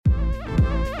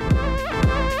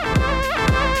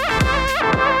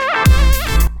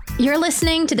You're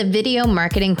listening to the Video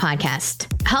Marketing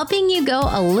Podcast, helping you go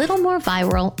a little more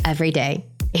viral every day.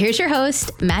 Here's your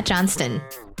host, Matt Johnston.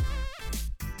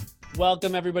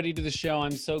 Welcome, everybody, to the show.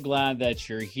 I'm so glad that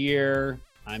you're here.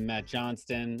 I'm Matt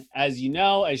Johnston, as you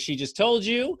know, as she just told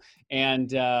you,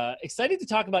 and excited to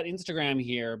talk about Instagram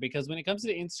here, because when it comes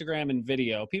to Instagram and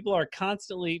video, people are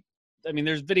constantly,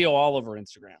 there's video all over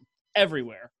Instagram,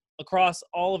 everywhere, across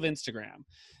all of Instagram.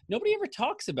 Nobody ever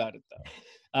talks about it,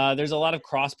 though. There's a lot of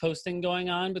cross-posting going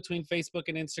on between Facebook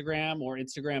and Instagram, or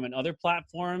Instagram and other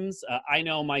platforms. I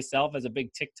know myself as a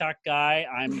big TikTok guy,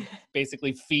 I'm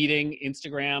basically feeding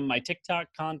Instagram my TikTok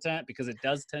content because it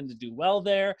does tend to do well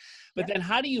there. But then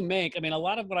how do you make, a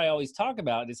lot of what I always talk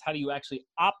about is how do you actually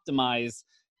optimize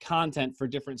content for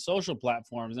different social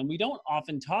platforms, and we don't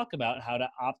often talk about how to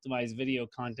optimize video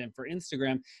content for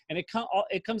Instagram. And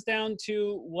it comes down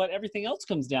to what everything else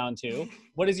comes down to.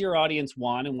 What does your audience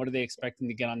want, and what are they expecting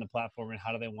to get on the platform, and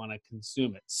how do they want to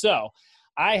consume it? So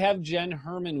I have Jenn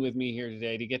Herman with me here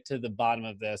today to get to the bottom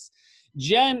of this.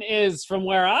 Jenn is, from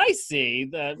where I see,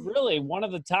 really one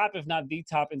of the top, if not the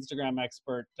top, Instagram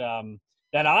expert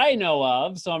that I know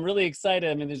of. So I'm really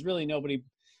excited. There's really nobody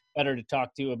better to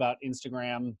talk to about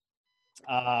Instagram.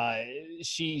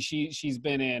 She's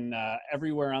been in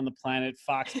everywhere on the planet,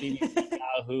 Fox, BBC,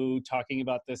 Yahoo, talking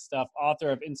about this stuff. Author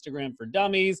of Instagram for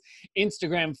Dummies,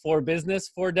 Instagram for Business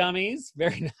for Dummies.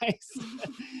 Very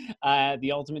nice.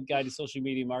 The Ultimate Guide to Social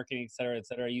Media Marketing, et cetera, et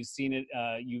cetera. You've seen it.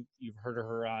 You've heard of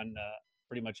her on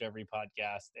pretty much every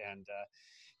podcast. And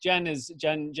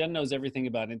Jenn knows everything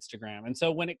about Instagram. And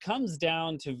so when it comes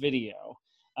down to video,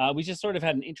 we just sort of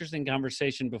had an interesting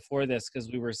conversation before this,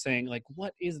 because we were saying, like,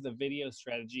 what is the video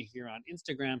strategy here on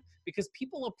Instagram? Because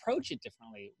people approach it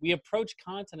differently. We approach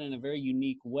content in a very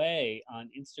unique way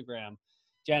on Instagram,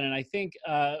 Jenn. And I think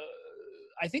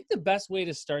the best way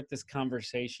to start this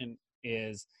conversation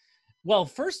is, well,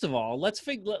 first of all, let's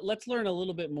learn a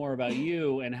little bit more about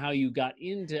you and how you got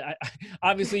into.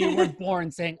 Obviously, you weren't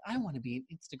born saying, "I want to be an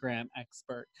Instagram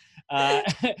expert,"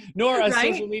 nor a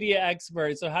social media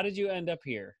expert. So, how did you end up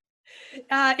here?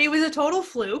 It was a total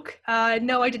fluke.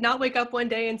 No, I did not wake up one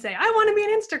day and say, "I want to be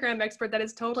an Instagram expert." That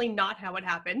is totally not how it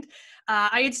happened.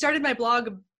 I had started my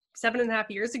blog 7.5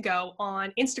 years ago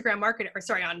on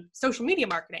on social media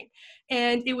marketing.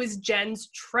 And it was Jenn's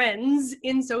Trends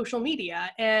in Social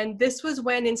Media. And this was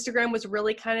when Instagram was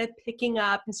really kind of picking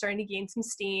up and starting to gain some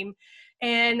steam.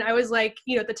 And I was like,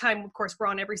 at the time, of course, we're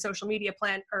on every social media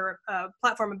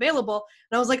platform available.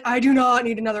 And I was like, I do not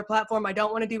need another platform. I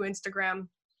don't want to do Instagram.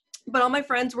 But all my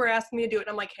friends were asking me to do it. And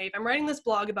I'm like, hey, if I'm writing this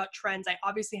blog about trends, I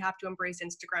obviously have to embrace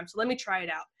Instagram. So let me try it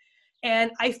out.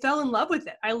 And I fell in love with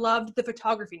it. I loved the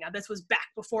photography. Now, this was back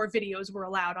before videos were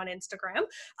allowed on Instagram.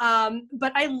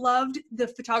 But I loved the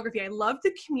photography. I loved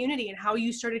the community and how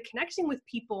you started connecting with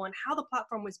people and how the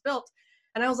platform was built.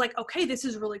 And I was like, okay, this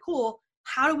is really cool.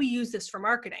 How do we use this for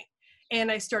marketing?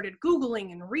 And I started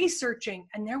Googling and researching,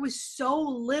 and there was so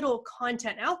little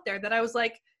content out there that I was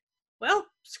like, well,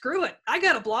 screw it. I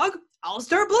got a blog. I'll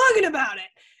start blogging about it.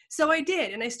 So I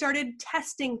did, and I started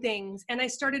testing things, and I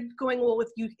started going, well,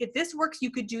 if this works, you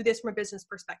could do this from a business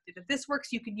perspective. If this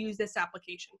works, you could use this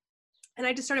application. And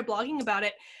I just started blogging about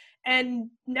it. And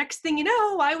next thing you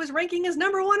know, I was ranking as #1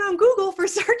 on Google for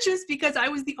searches because I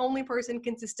was the only person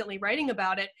consistently writing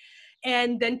about it.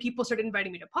 And then people started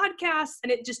inviting me to podcasts,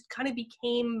 and it just kind of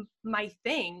became my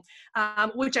thing,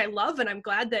 which I love. And I'm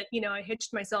glad that, I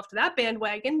hitched myself to that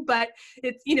bandwagon, but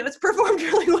it's performed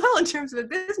really well in terms of a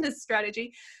business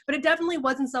strategy. But it definitely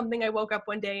wasn't something I woke up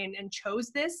one day and chose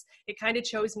this. It kind of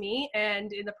chose me.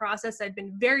 And in the process, I've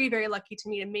been very, very lucky to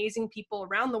meet amazing people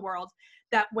around the world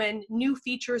that when new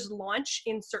features launch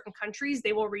in certain countries,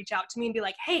 they will reach out to me and be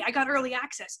like, hey, I got early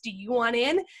access. Do you want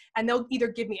in? And they'll either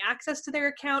give me access to their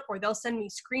account, or they'll send me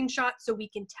screenshots so we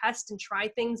can test and try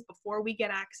things before we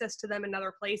get access to them in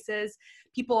other places.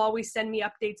 People always send me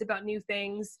updates about new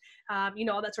things,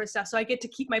 all that sort of stuff. So I get to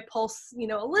keep my pulse,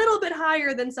 a little bit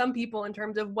higher than some people in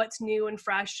terms of what's new and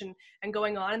fresh and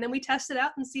going on. And then we test it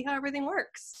out and see how everything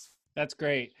works. That's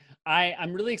great.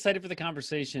 I'm really excited for the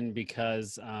conversation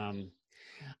because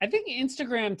I think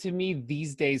Instagram to me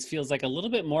these days feels like a little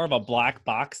bit more of a black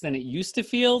box than it used to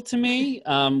feel to me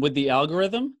with the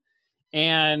algorithm.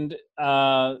 And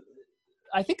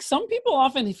I think some people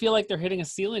often feel like they're hitting a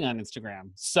ceiling on Instagram.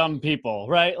 Some people,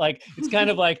 right? Like it's kind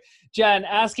of like, Jenn,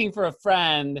 asking for a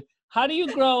friend. How do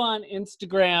you grow on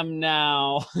Instagram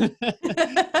now?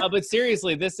 But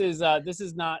seriously, this is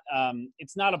not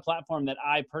it's not a platform that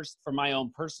I for my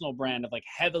own personal brand have like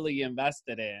heavily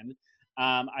invested in.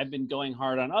 I've been going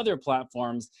hard on other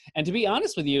platforms, and to be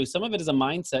honest with you, some of it is a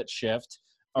mindset shift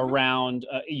around,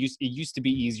 it used to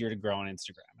be easier to grow on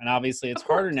Instagram, and obviously it's Of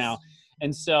course. harder now.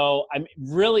 And so I'm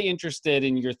really interested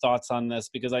in your thoughts on this,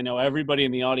 because I know everybody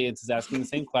in the audience is asking the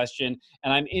same question.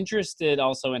 And I'm interested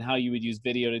also in how you would use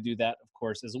video to do that, of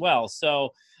course, as well. So,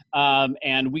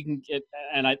 and we can get,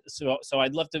 and so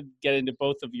I'd love to get into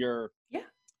both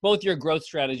your growth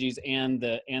strategies and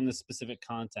the specific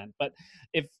content. But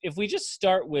if we just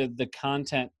start with the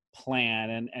content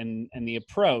plan and the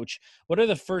approach, what are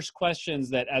the first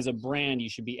questions that as a brand you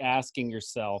should be asking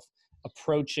yourself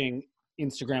approaching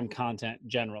Instagram content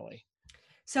generally?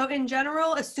 So in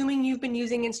general, assuming you've been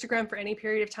using Instagram for any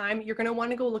period of time, you're going to want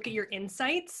to go look at your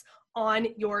insights on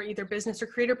your either business or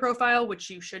creator profile, which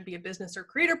you should be a business or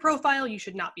creator profile. You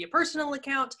should not be a personal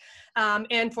account.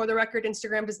 And for the record,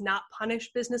 Instagram does not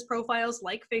punish business profiles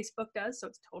like Facebook does. So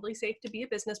it's totally safe to be a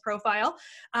business profile.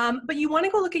 But you want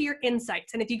to go look at your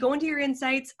insights. And if you go into your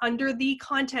insights under the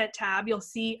content tab, you'll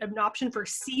see an option for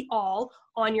see all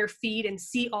on your feed and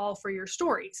see all for your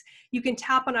stories. You can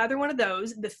tap on either one of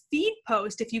those. The feed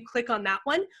post, if you click on that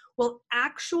one, will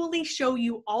actually show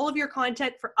you all of your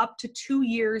content for up to 2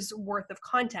 years worth of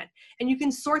content. And you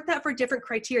can sort that for different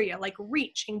criteria like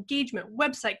reach, engagement,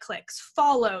 website clicks,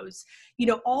 follows,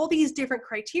 all these different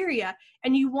criteria.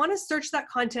 And you want to search that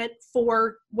content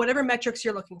for whatever metrics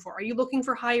you're looking for. Are you looking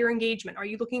for higher engagement? Are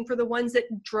you looking for the ones that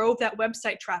drove that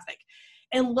website traffic?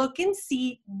 And look and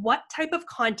see what type of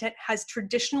content has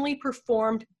traditionally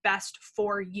performed best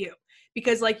for you.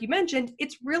 Because like you mentioned,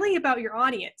 it's really about your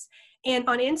audience. And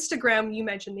on Instagram, you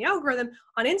mentioned the algorithm.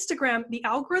 On Instagram, the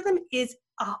algorithm is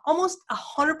almost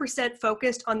 100%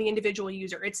 focused on the individual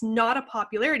user. It's not a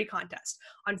popularity contest.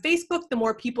 On Facebook, the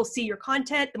more people see your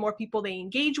content, the more people they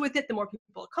engage with it, the more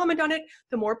people comment on it,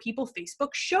 the more people Facebook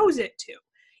shows it to.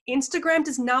 Instagram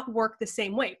does not work the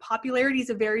same way. Popularity is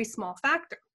a very small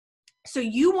factor. So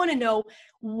you want to know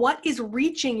what is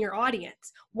reaching your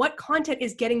audience, what content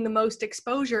is getting the most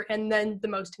exposure and then the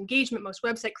most engagement, most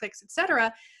website clicks,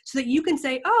 etc., so that you can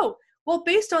say, oh, well,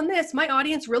 based on this, my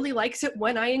audience really likes it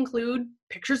when I include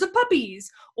pictures of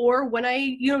puppies, or when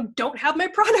I, don't have my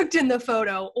product in the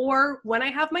photo, or when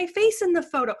I have my face in the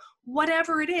photo.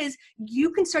 Whatever it is, you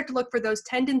can start to look for those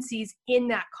tendencies in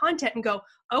that content and go,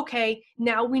 okay,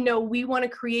 now we know we want to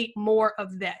create more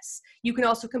of this. You can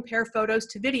also compare photos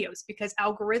to videos, because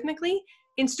algorithmically,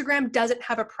 Instagram doesn't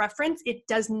have a preference. It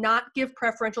does not give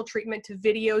preferential treatment to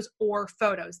videos or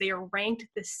photos. They are ranked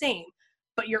the same,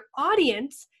 but your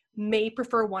audience may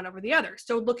prefer one over the other.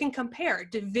 So look and compare.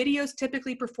 Do videos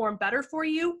typically perform better for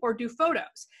you, or do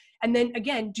photos? And then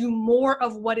again, do more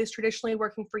of what is traditionally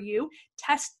working for you.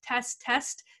 Test, test,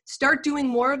 test. Start doing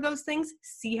more of those things.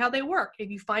 See how they work.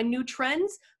 If you find new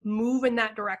trends, move in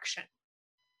that direction.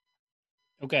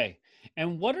 Okay.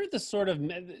 And what are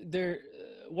the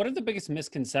what are the biggest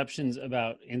misconceptions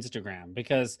about Instagram?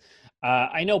 Because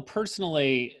I know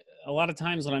personally, a lot of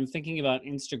times when I'm thinking about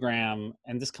Instagram,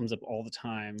 and this comes up all the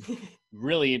time,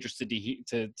 really interested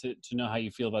to know how you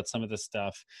feel about some of this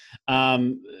stuff.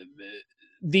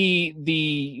 The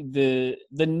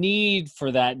need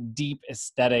for that deep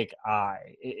aesthetic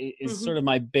eye is sort of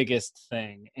my biggest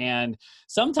thing. And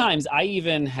sometimes I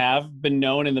even have been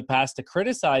known in the past to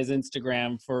criticize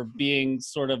Instagram for being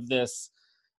sort of this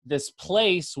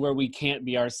place where we can't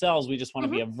be ourselves. We just want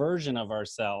to be a version of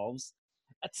ourselves.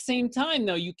 At the same time,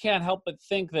 though, you can't help but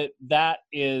think that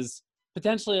is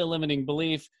potentially a limiting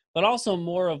belief, but also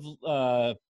more of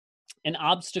an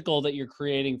obstacle that you're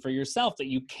creating for yourself, that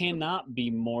you cannot be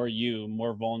more you,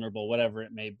 more vulnerable, whatever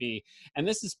it may be. And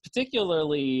this is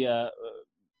particularly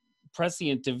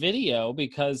prescient to video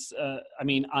because,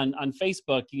 on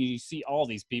Facebook, you see all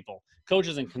these people,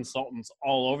 coaches and consultants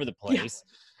all over the place.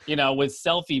 With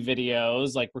selfie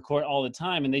videos, like record all the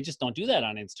time. And they just don't do that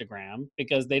on Instagram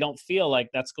because they don't feel like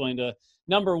that's going to,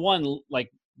 number one,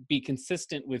 like be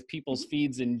consistent with people's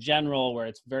feeds in general, where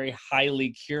it's very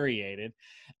highly curated.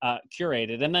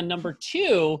 And then number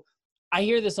two, I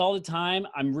hear this all the time.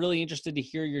 I'm really interested to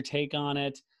hear your take on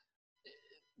it.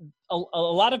 A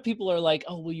lot of people are like,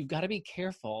 oh, well, you've got to be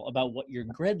careful about what your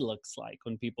grid looks like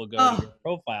when people go to your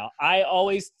profile. I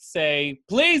always say,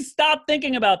 please stop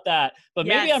thinking about that. But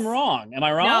maybe I'm wrong. Am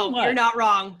I wrong? No, you're not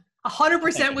wrong.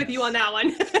 100% with you on that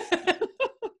one.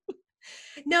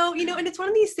 No, and it's one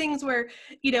of these things where,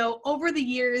 over the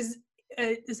years,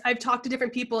 I've talked to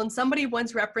different people, and somebody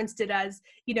once referenced it as,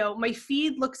 my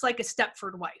feed looks like a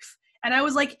Stepford wife. And I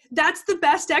was like, that's the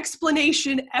best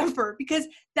explanation ever, because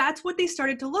that's what they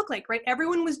started to look like, right?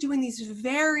 Everyone was doing these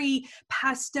very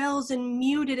pastels and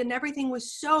muted, and everything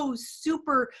was so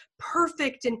super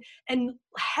perfect and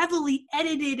heavily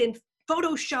edited and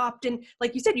photoshopped. And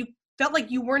like you said, felt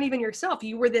like you weren't even yourself.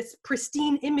 You were this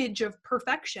pristine image of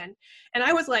perfection. And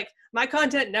I was like, my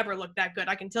content never looked that good.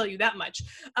 I can tell you that much.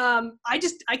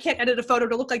 I can't edit a photo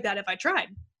to look like that if I tried.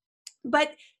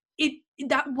 But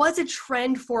that was a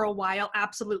trend for a while,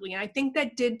 absolutely. And I think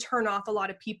that did turn off a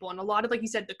lot of people. And a lot of, like you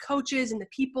said, the coaches and the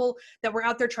people that were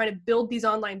out there trying to build these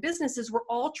online businesses were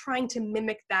all trying to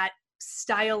mimic that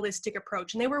stylistic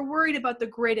approach. And they were worried about the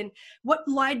grid and what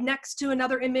lied next to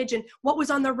another image and what was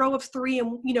on the row of 3.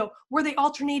 And, were they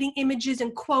alternating images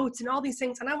and quotes and all these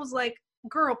things? And I was like,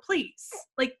 girl, please,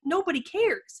 like, nobody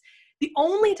cares. The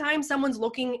only time someone's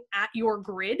looking at your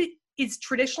grid is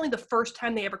traditionally the first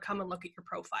time they ever come and look at your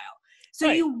profile. So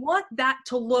right. You want that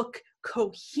to look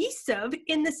cohesive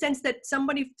in the sense that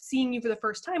somebody seeing you for the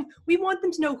first time, we want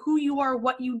them to know who you are,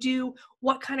 what you do,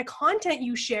 what kind of content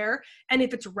you share. And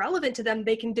if it's relevant to them,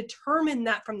 they can determine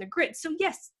that from the grid. So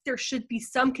yes, there should be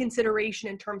some consideration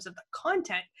in terms of the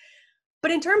content.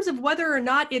 But in terms of whether or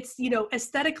not it's,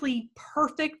 aesthetically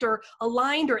perfect or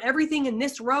aligned, or everything in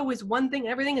this row is one thing,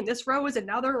 everything in this row is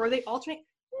another, or they alternate,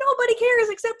 nobody cares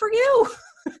except for you.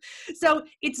 So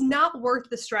it's not worth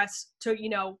the stress to,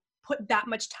 put that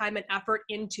much time and effort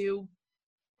into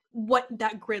what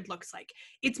that grid looks like.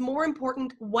 It's more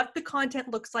important what the content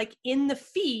looks like in the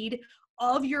feed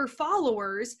of your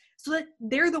followers so that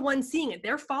they're the ones seeing it.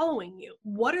 They're following you.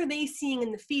 What are they seeing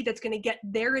in the feed that's going to get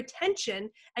their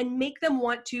attention and make them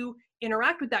want to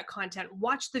interact with that content,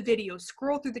 watch the video,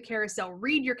 scroll through the carousel,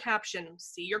 read your caption,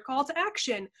 see your call to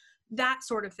action, that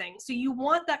sort of thing. So you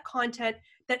want that content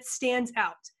that stands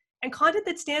out. And content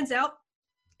that stands out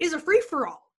is a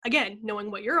free-for-all. Again,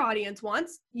 knowing what your audience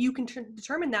wants, you can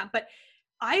determine that. But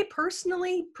I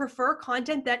personally prefer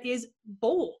content that is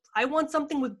bold. I want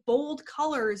something with bold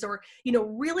colors or,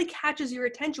 really catches your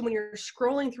attention when you're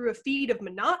scrolling through a feed of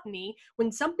monotony.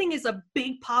 When something is a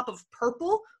big pop of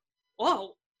purple,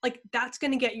 whoa, like that's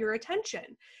going to get your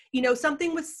attention.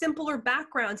 Something with simpler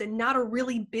backgrounds and not a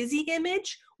really busy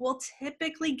image will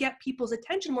typically get people's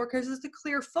attention more because there's a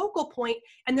clear focal point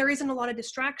and there isn't a lot of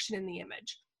distraction in the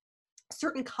image.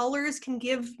 Certain colors can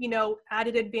give,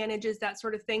 added advantages, that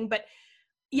sort of thing. But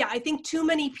yeah, I think too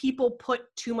many people put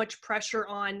too much pressure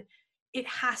on it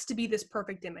has to be this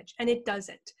perfect image, and it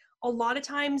doesn't. A lot of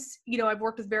times, I've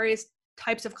worked with various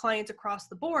types of clients across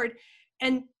the board,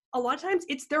 and a lot of times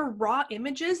it's their raw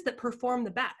images that perform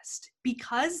the best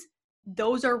because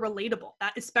those are relatable.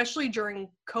 That especially during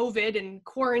COVID and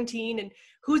quarantine, and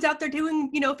who's out there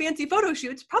doing, fancy photo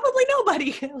shoots? Probably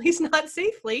nobody, at least not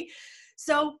safely.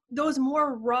 So those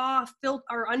more raw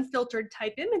or unfiltered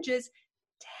type images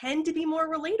tend to be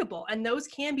more relatable. And those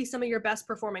can be some of your best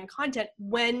performing content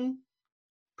when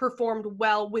performed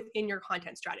well within your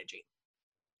content strategy.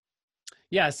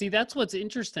 Yeah, see, that's what's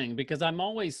interesting because I'm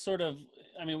always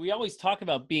we always talk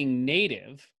about being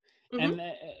native. Mm-hmm.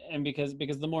 And because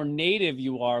the more native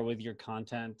you are with your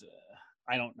content,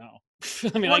 I don't know.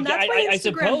 I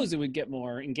suppose it would get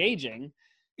more engaging.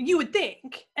 You would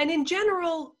think. And in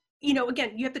general,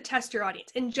 again, you have to test your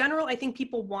audience. In general, I think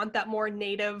people want that more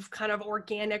native, kind of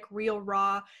organic, real,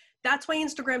 raw. That's why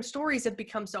Instagram stories have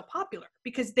become so popular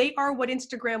because they are what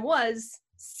Instagram was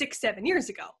 6-7 years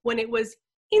ago when it was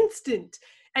instant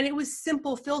and it was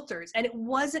simple filters and it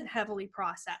wasn't heavily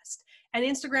processed. And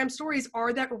Instagram stories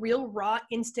are that real, raw,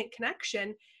 instant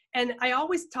connection. And I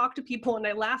always talk to people and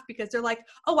I laugh because they're like,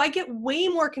 oh, I get way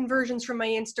more conversions from my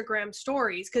Instagram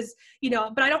stories because,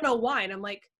 but I don't know why. And I'm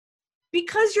like,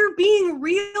 because you're being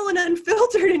real and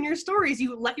unfiltered in your stories.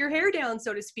 You let your hair down,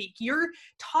 so to speak. You're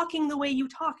talking the way you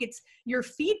talk. Your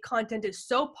feed content is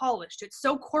so polished. It's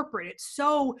so corporate. It's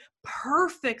so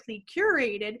perfectly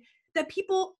curated that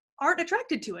people aren't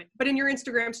attracted to it. But in your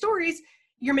Instagram stories,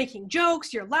 you're making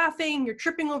jokes, you're laughing, you're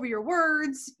tripping over your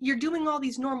words, you're doing all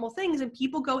these normal things, and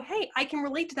people go, hey, I can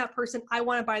relate to that person. I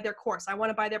want to buy their course. I want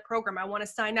to buy their program. I want to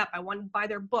sign up. I want to buy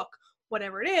their book,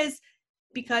 whatever it is,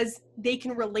 because they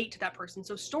can relate to that person.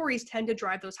 So stories tend to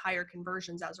drive those higher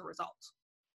conversions as a result.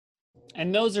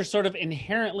 And those are sort of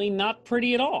inherently not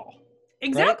pretty at all.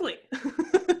 Exactly.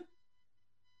 Right?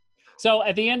 So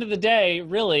at the end of the day,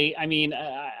 really,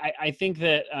 I think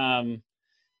that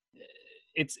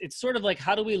it's sort of like,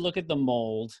 how do we look at the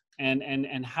mold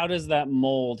and how does that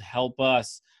mold help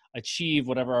us achieve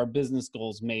whatever our business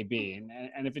goals may be?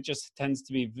 And if it just tends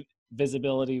to be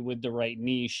visibility with the right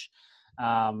niche,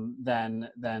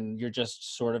 then you're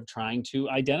just sort of trying to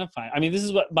identify. This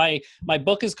is what my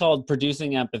book is called,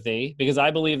 Producing Empathy, because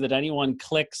I believe that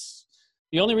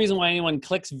the only reason why anyone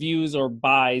clicks, views, or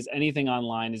buys anything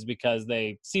online is because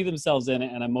they see themselves in it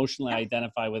and emotionally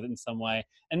identify with it in some way.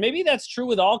 And maybe that's true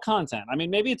with all content.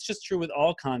 Maybe it's just true with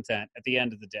all content at the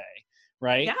end of the day,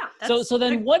 right? Yeah. So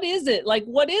then what is it? Like,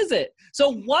 what is it?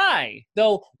 So why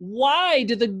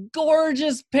do the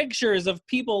gorgeous pictures of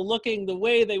people looking the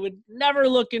way they would never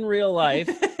look in real life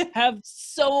have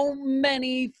so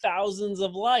many thousands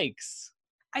of likes?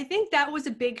 I think that was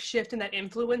a big shift in that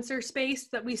influencer space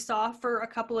that we saw for a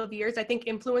couple of years. I think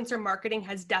influencer marketing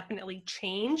has definitely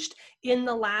changed in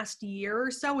the last year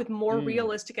or so with more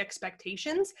realistic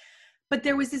expectations. But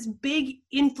there was this big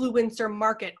influencer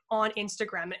market on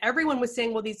Instagram, and everyone was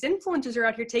saying, well, these influencers are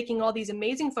out here taking all these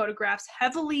amazing photographs,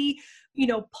 heavily,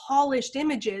 polished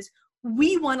images.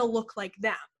 We want to look like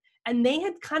them. And they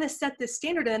had kind of set this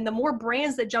standard. And the more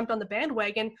brands that jumped on the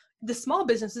bandwagon, the small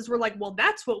businesses were like, well,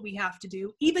 that's what we have to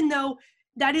do. Even though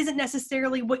that isn't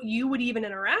necessarily what you would even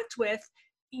interact with,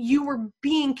 you were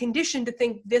being conditioned to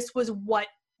think this was what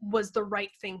was the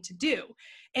right thing to do.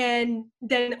 And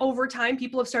then over time,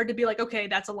 people have started to be like, okay,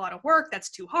 that's a lot of work. That's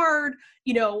too hard,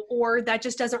 or that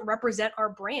just doesn't represent our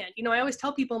brand. I always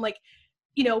tell people, I'm like,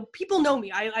 people know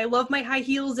me. I love my high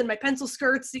heels and my pencil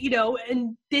skirts,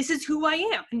 and this is who I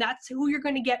am. And that's who you're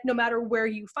going to get no matter where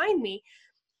you find me.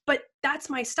 But that's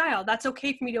my style. That's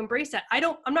okay for me to embrace that.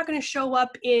 I'm not going to show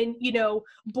up in,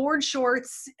 board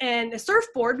shorts and a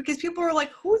surfboard because people are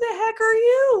like, who the heck are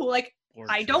you? Like,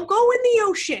 I don't go in the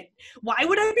ocean. Why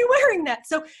would I be wearing that?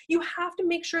 So you have to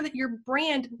make sure that your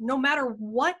brand, no matter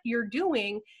what you're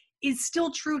doing, is still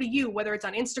true to you, whether it's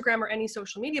on Instagram or any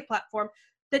social media platform,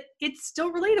 that it's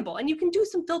still relatable. And you can do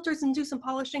some filters and do some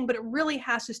polishing, but it really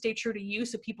has to stay true to you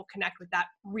so people connect with that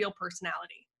real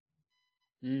personality.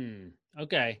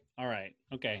 Okay. All right.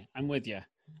 Okay. I'm with you.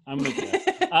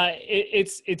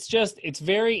 It's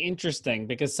very interesting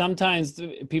because sometimes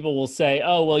people will say,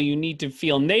 oh, well, you need to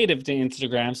feel native to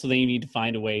Instagram. So then you need to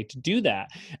find a way to do that.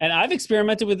 And I've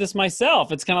experimented with this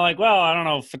myself. It's kind of like, well, I don't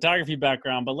know, photography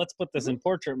background, but let's put this in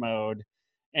portrait mode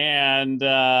and,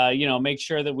 make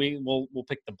sure that we'll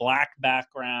pick the black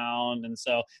background. And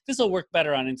so this will work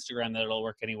better on Instagram than it'll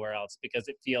work anywhere else because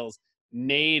it feels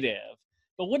native.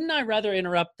 But wouldn't I rather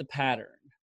interrupt the pattern?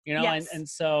 Yes. And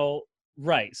so,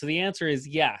 right. So the answer is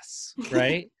yes,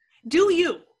 right? Do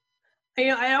you?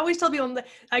 I always tell people,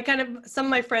 some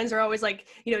of my friends are always like,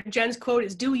 Jen's quote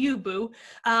is, do you, boo?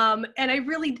 And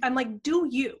I'm like, do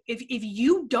you? If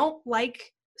you don't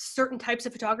like certain types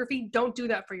of photography, don't do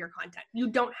that for your content. You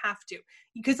don't have to.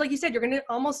 Because like you said, you're going to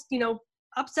almost,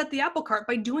 upset the apple cart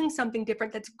by doing something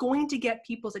different that's going to get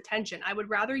people's attention. I would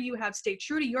rather you have stay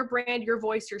true to your brand, your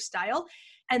voice, your style.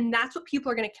 And that's what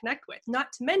people are going to connect with. Not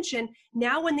to mention,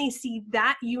 now when they see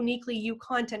that uniquely you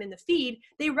content in the feed,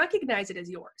 they recognize it as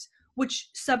yours, which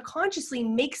subconsciously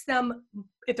makes them,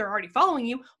 if they're already following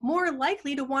you, more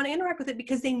likely to want to interact with it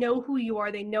because they know who you are,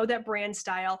 they know that brand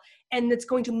style, and it's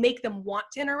going to make them want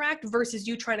to interact versus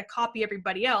you trying to copy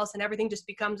everybody else and everything just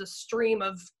becomes a stream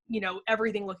of,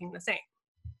 everything looking the same.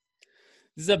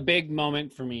 This is a big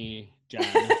moment for me, Jen.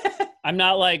 I'm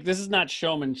not like, this is not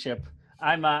showmanship.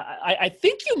 I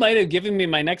think you might have given me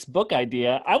my next book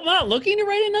idea. I'm not looking to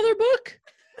write another book.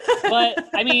 But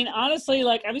I mean, honestly,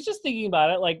 like I was just thinking about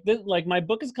it, like my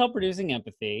book is called Producing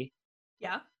Empathy.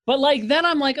 Yeah. But like, then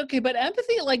I'm like, okay, but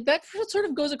empathy, like that sort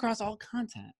of goes across all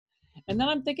content. And then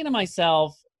I'm thinking to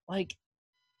myself, like,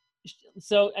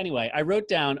 so anyway, I wrote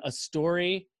down a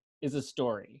story is a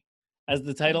story as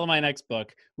the title of my next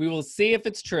book. We will see if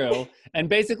it's true. And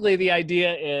basically the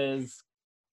idea is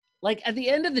like, at the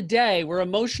end of the day, we're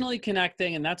emotionally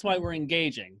connecting and that's why we're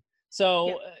engaging.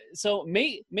 So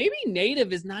maybe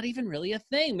native is not even really a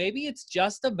thing. Maybe it's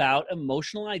just about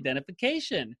emotional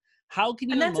identification. How can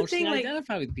you emotionally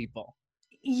identify with people?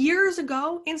 Years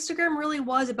ago, Instagram really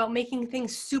was about making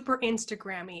things super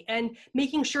Instagrammy and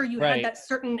making sure you had that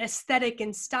certain aesthetic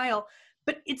and style.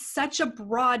 But it's such a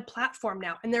broad platform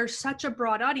now, and there's such a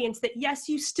broad audience that yes,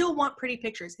 you still want pretty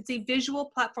pictures. It's a visual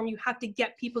platform. You have to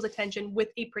get people's attention with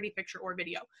a pretty picture or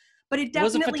video. But it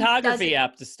definitely was a photography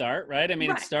app to start, right? I mean,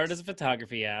 It started as a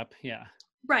photography app, yeah.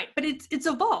 Right, but it's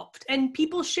evolved, and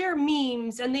people share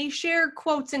memes, and they share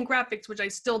quotes and graphics, which I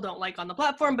still don't like on the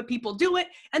platform, but people do it,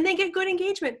 and they get good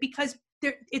engagement because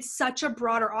it's such a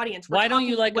broader audience. Why don't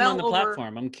you like them on the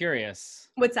platform? I'm curious.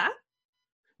 What's that?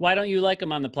 Why don't you like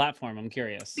them on the platform? I'm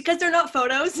curious. Because they're not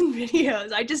photos and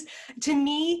videos. To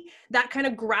me, that kind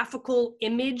of graphical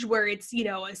image where it's,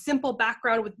 a simple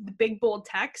background with the big bold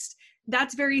text,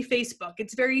 that's very Facebook.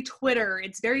 It's very Twitter.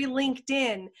 It's very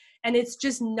LinkedIn. And it's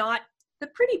just not the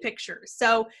pretty pictures.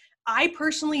 So I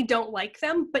personally don't like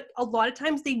them, but a lot of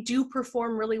times they do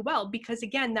perform really well because,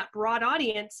 again, that broad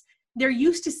audience, they're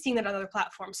used to seeing that on other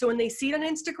platforms. So when they see it on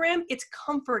Instagram, it's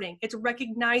comforting, it's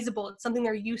recognizable, it's something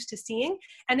they're used to seeing,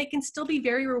 and it can still be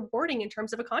very rewarding in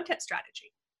terms of a content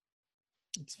strategy.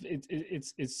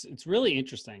 It's really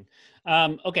interesting.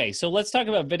 Okay, so let's talk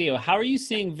about video. How are you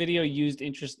seeing video used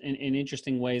in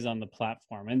interesting ways on the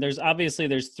platform? And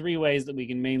there's three ways that we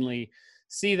can mainly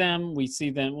see them. We see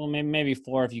them, well, maybe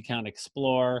four if you count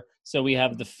Explore. So we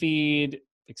have the feed,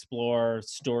 Explore,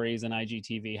 Stories, and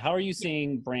IGTV. How are you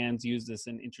seeing brands use this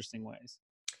in interesting ways?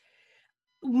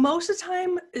 Most of the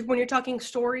time when you're talking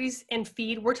stories and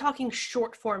feed, we're talking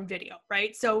short form video,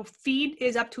 right? So feed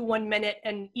is up to 1 minute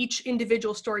and each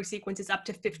individual story sequence is up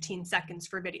to 15 seconds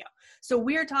for video. So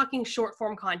we are talking short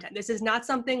form content. This is not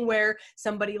something where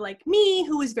somebody like me,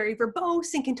 who is very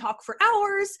verbose and can talk for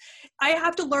hours, I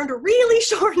have to learn to really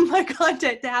shorten my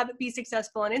content to have it be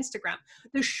successful on Instagram.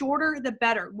 The shorter, the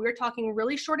better. We're talking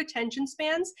really short attention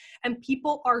spans, and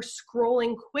people are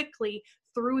scrolling quickly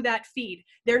through that feed.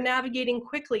 They're navigating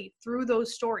quickly through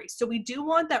those stories. So we do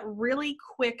want that really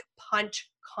quick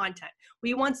punch content.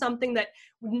 We want something that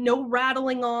no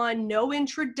rattling on, no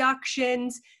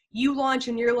introductions. You launch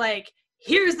and you're like,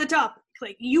 here's the topic.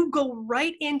 Like, you go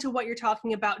right into what you're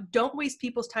talking about. Don't waste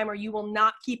people's time or you will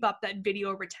not keep up that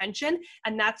video retention.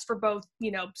 And that's for both,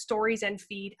 stories and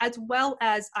feed, as well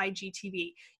as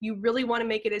IGTV. You really want to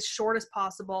make it as short as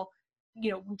possible.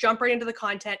 Jump right into the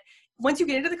content. Once you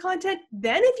get into the content,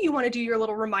 then if you want to do your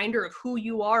little reminder of who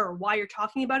you are or why you're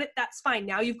talking about it, that's fine.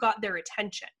 Now you've got their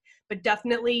attention. But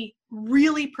definitely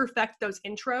really perfect those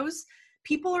intros.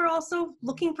 People are also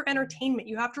looking for entertainment.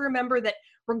 You have to remember that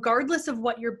regardless of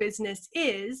what your business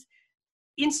is,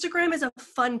 Instagram is a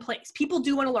fun place. People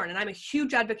do want to learn, and I'm a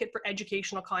huge advocate for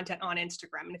educational content on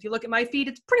Instagram. And if you look at my feed,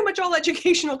 it's pretty much all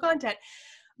educational content.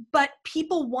 But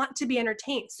people want to be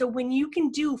entertained. So when you can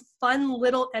do fun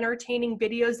little entertaining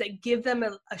videos that give them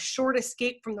a short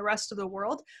escape from the rest of the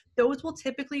world, those will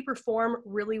typically perform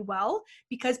really well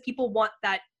because people want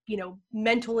that,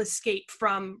 mental escape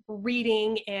from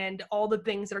reading and all the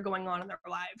things that are going on in their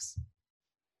lives.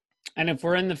 And if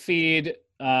we're in the feed,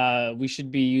 we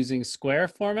should be using square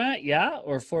format, yeah?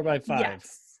 Or 4x5?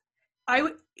 Yes. I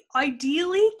would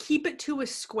ideally keep it to a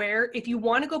square. If you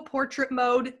want to go portrait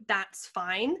mode, that's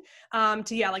fine. Like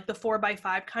the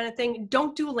 4x5 kind of thing.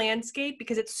 Don't do landscape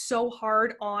because it's so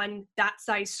hard on that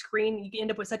size screen. You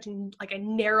end up with such a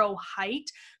narrow height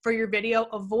for your video.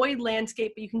 Avoid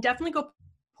landscape, but you can definitely go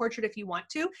portrait if you want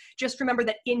to. Just remember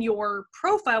that in your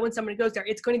profile, when somebody goes there,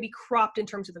 it's going to be cropped in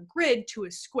terms of the grid to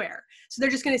a square. So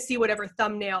they're just going to see whatever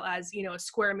thumbnail as, a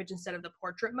square image instead of the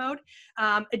portrait mode.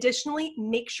 Additionally,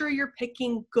 make sure you're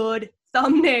picking good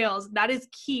thumbnails. That is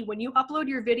key. When you upload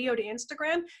your video to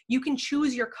Instagram, you can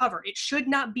choose your cover. It should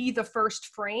not be the first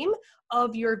frame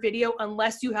of your video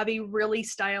unless you have a really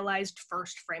stylized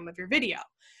first frame of your video.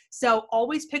 So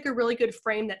always pick a really good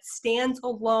frame that stands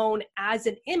alone as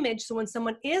an image. So when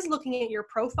someone is looking at your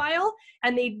profile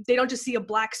and they don't just see a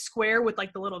black square with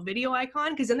like the little video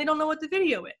icon, because then they don't know what the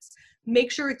video is.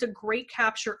 Make sure it's a great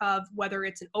capture of whether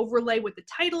it's an overlay with the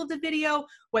title of the video,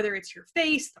 whether it's your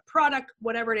face, the product,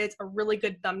 whatever it is. A really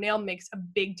good thumbnail makes a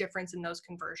big difference in those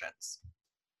conversions.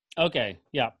 Okay.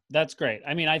 Yeah, that's great.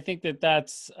 I mean, I think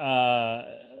that's, I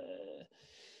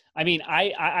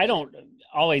don't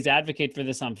always advocate for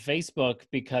this on Facebook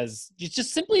because you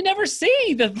just simply never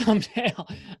see the thumbnail.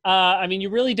 You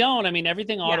really don't.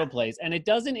 Everything auto plays, and it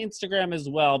does in Instagram as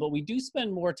well, but we do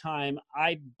spend more time,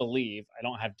 I believe, I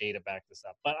don't have data to back this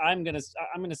up, but I'm going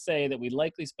to say that we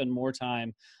likely spend more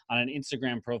time on an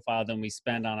Instagram profile than we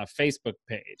spend on a Facebook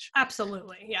page.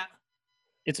 Absolutely. Yeah.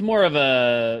 It's more of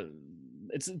a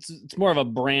it's more of a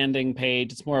branding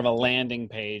page. It's more of a landing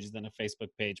page than a Facebook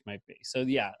page might be. So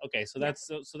yeah, okay. So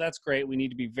that's great. We need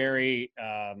to be very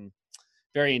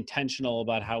very intentional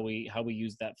about how we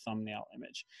use that thumbnail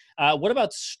image. What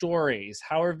about stories?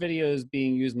 How are videos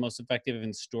being used most effective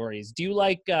in stories? Do you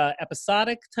like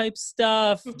episodic type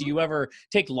stuff? Mm-hmm. Do you ever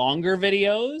take longer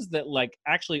videos that like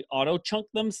actually auto chunk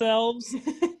themselves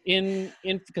in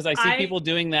because I see people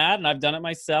doing that and I've done it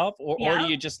myself, or do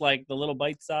you just like the little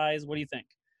bite size? What do you think?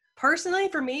 Personally,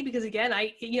 for me, because again,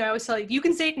 I always tell you, if you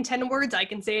can say it in 10 words, I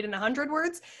can say it in 100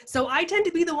 words. So I tend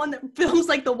to be the one that films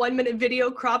like the 1 minute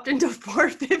video cropped into 4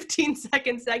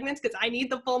 15-second segments because I need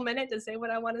the full minute to say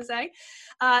what I want to say.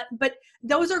 But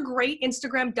those are great.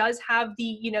 Instagram does have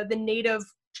the native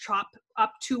chop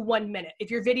up to 1 minute. If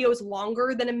your video is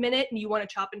longer than a minute and you want to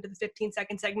chop into the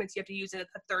 15-second segments, you have to use a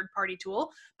third-party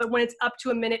tool. But when it's up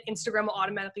to a minute, Instagram will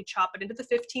automatically chop it into the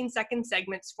 15-second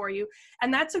segments for you.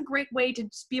 And that's a great way to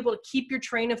just be able to keep your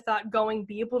train of thought going,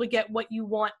 be able to get what you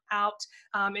want out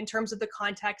in terms of the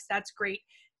context. That's great.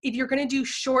 If you're going to do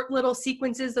short little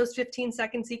sequences, those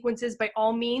 15-second sequences, by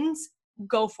all means,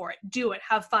 go for it. Do it.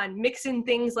 Have fun. Mix in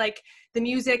things like the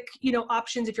music,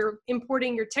 options. If you're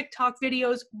importing your TikTok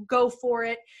videos, go for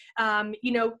it.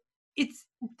 It's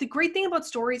the great thing about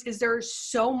stories is there's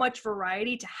so much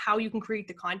variety to how you can create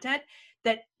the content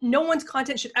that no one's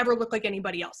content should ever look like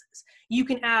anybody else's. You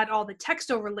can add all the text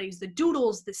overlays, the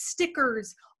doodles, the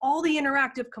stickers, all the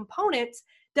interactive components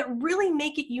that really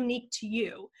make it unique to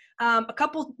you. A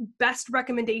couple best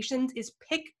recommendations is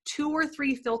pick 2 or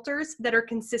 3 filters that are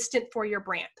consistent for your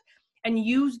brand and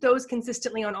use those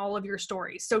consistently on all of your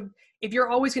stories. So if you're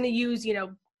always going to use,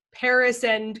 Paris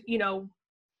and,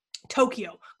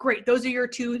 Tokyo, great. Those are your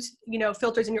 2,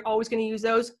 filters, and you're always going to use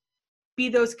those. Be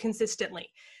those consistently.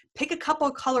 Pick a couple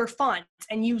of color fonts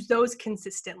and use those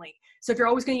consistently. So if you're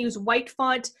always going to use white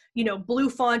font, blue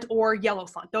font or yellow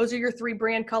font, those are your 3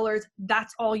 brand colors.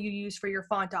 That's all you use for your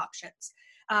font options.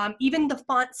 Even the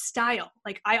font style,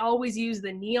 like I always use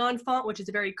the neon font, which is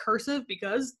very cursive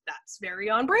because that's very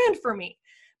on brand for me.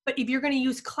 But if you're going to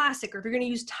use classic or if you're going to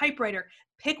use typewriter,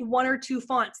 pick 1 or 2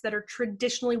 fonts that are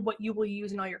traditionally what you will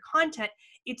use in all your content.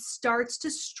 It starts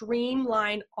to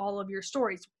streamline all of your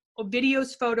stories.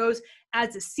 Videos, photos,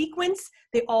 as a sequence,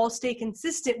 they all stay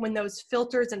consistent when those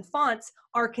filters and fonts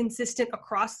are consistent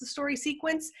across the story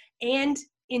sequence, and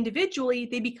individually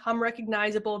they become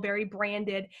recognizable, very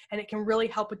branded, and it can really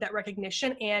help with that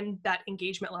recognition and that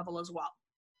engagement level as well.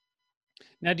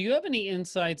 Now, do you have any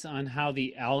insights on how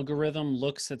the algorithm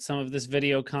looks at some of this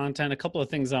video content? A couple of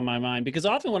things on my mind, because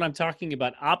often when I'm talking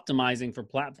about optimizing for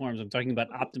platforms, I'm talking about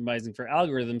optimizing for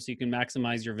algorithms so you can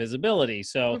maximize your visibility.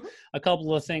 So a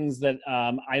couple of things that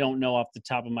I don't know off the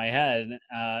top of my head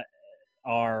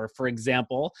are, for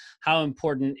example, how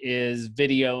important is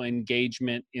video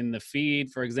engagement in the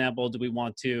feed? For example, do we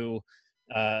want to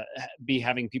be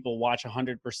having people watch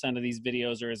 100% of these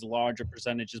videos or as large a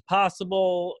percentage as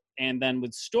possible? And then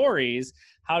with stories,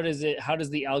 how does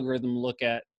the algorithm look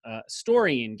at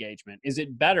story engagement? Is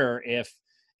it better if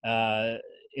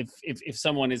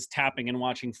someone is tapping and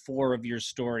watching 4 of your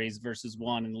stories versus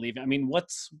 1 and leaving? I mean,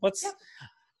 what's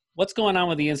going on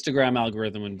with the Instagram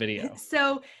algorithm and video?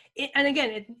 So, and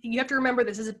again, you have to remember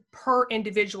this is per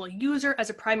individual user as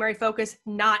a primary focus,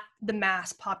 not the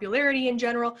mass popularity in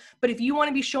general. But if you want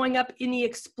to be showing up in the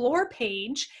Explore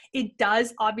page, it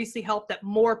does obviously help that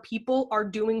more people are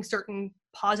doing certain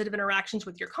positive interactions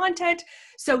with your content.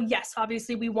 So yes,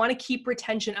 obviously we want to keep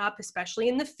retention up, especially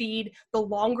in the feed. The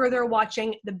longer they're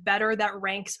watching, the better that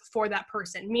ranks for that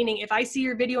person. Meaning if I see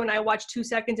your video and I watch 2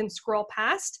 seconds and scroll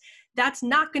past, that's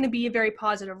not going to be a very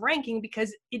positive ranking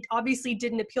because it obviously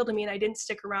didn't appeal to me and I didn't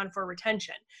stick around for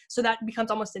retention. So that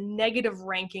becomes almost a negative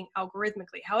ranking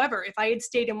algorithmically. However, if I had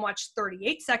stayed and watched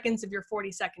 38 seconds of your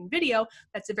 40-second video,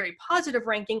 that's a very positive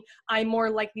ranking. I'm more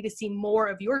likely to see more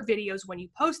of your videos when you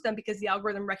post them because the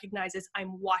algorithm recognizes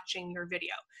I'm watching your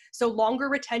video. So longer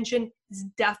retention is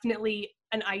definitely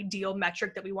an ideal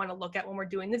metric that we want to look at when we're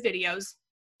doing the videos.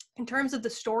 In terms of the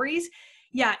stories,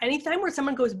 yeah, anytime where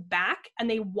someone goes back and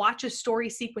they watch a story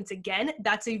sequence again,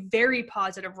 that's a very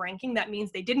positive ranking. That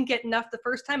means they didn't get enough the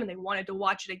first time and they wanted to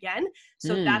watch it again.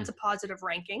 So that's a positive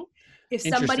ranking. If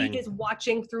somebody is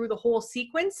watching through the whole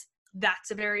sequence,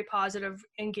 that's a very positive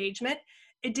engagement.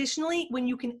 Additionally, when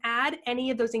you can add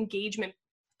any of those engagement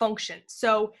functions,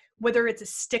 so whether it's a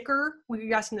sticker, where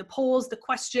you're asking the polls, the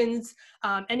questions,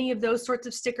 any of those sorts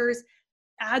of stickers,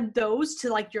 add those to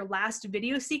like your last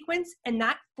video sequence, and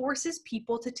that forces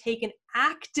people to take an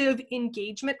active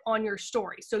engagement on your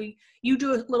story. So you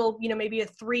do a little, maybe a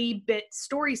 3-bit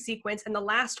story sequence, and the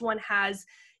last one has,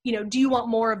 do you want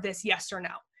more of this? Yes or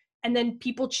no? And then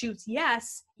people choose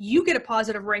yes, you get a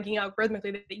positive ranking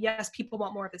algorithmically that yes, people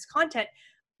want more of this content.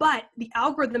 But the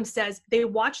algorithm says they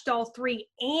watched all 3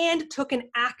 and took an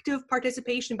active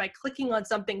participation by clicking on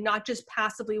something, not just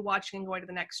passively watching and going to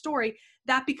the next story.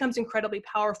 That becomes incredibly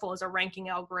powerful as a ranking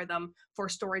algorithm for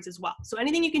stories as well. So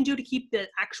anything you can do to keep the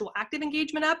actual active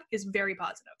engagement up is very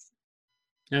positive.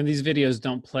 Now, these videos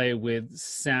don't play with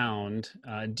sound.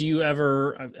 Do you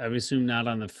ever, I would assume not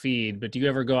on the feed, but do you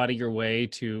ever go out of your way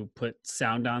to put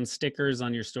sound on stickers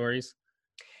on your stories?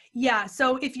 Yeah,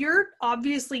 so if you're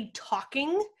obviously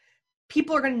talking,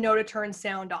 people are going to know to turn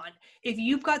sound on. If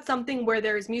you've got something where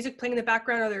there's music playing in the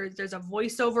background or there's a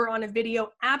voiceover on a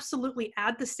video, absolutely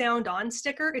add the sound on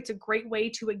sticker. It's a great way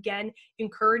to, again,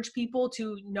 encourage people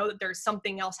to know that there's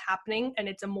something else happening and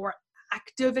it's a more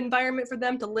active environment for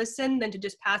them to listen than to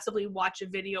just passively watch a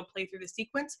video play through the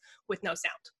sequence with no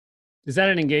sound. Is that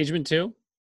an engagement too?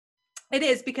 It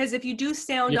is, because if you do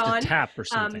sound you have on, to tap or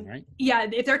something, right? Yeah,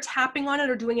 if they're tapping on it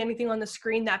or doing anything on the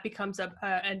screen, that becomes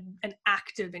an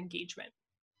active engagement.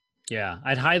 Yeah,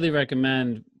 I'd highly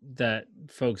recommend that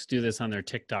folks do this on their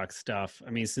TikTok stuff.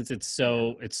 I mean, since it's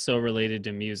so related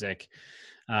to music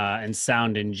and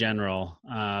sound in general,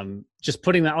 just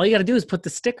putting that, all you got to do is put the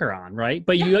sticker on, right?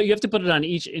 But you have to put it on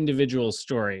each individual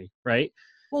story, right?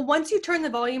 Well, once you turn the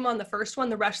volume on the first one,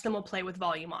 the rest of them will play with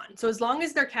volume on. So as long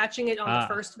as they're catching it on the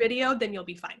first video, then you'll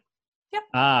be fine.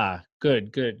 Yep.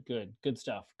 Good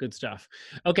stuff. Good stuff.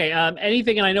 Okay.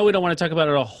 Anything, and I know we don't want to talk about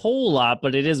it a whole lot,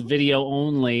 but it is video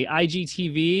only.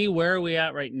 IGTV, where are we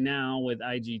at right now with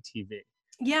IGTV?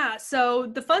 Yeah. So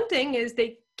the fun thing is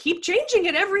they keep changing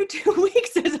it every 2 weeks.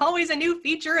 There's always a new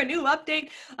feature, a new update,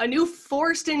 a new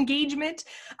forced engagement.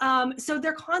 So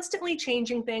they're constantly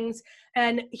changing things.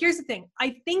 And here's the thing.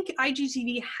 I think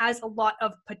IGTV has a lot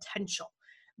of potential,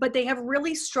 but they have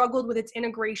really struggled with its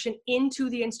integration into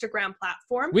the Instagram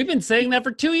platform. We've been saying that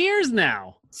for 2 years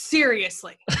now.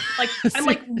 Seriously. Like, I'm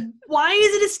like, why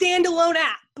is it a standalone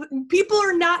app? People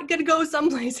are not going to go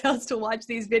someplace else to watch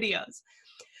these videos.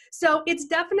 So it's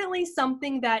definitely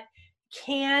something that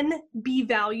can be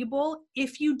valuable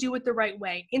if you do it the right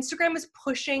way. Instagram is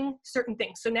pushing certain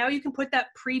things. So now you can put that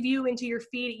preview into your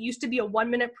feed. It used to be a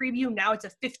 1-minute preview. Now it's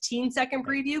a 15-second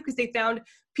preview because they found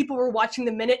people were watching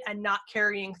the minute and not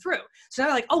carrying through. So now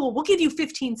they're like, oh, well, we'll give you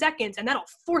 15 seconds and that'll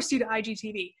force you to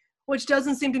IGTV, which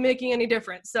doesn't seem to be making any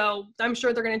difference. So I'm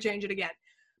sure they're going to change it again.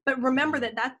 But remember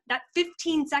that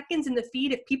 15 seconds in the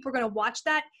feed, if people are going to watch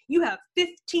that, you have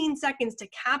 15 seconds to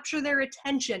capture their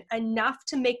attention enough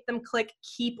to make them click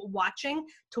keep watching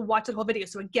to watch the whole video.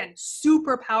 So again,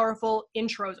 super powerful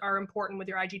intros are important with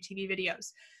your IGTV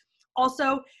videos.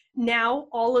 Also, now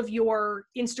all of your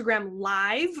Instagram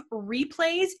live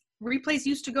replays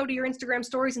used to go to your Instagram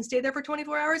stories and stay there for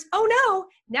 24 hours. Oh no,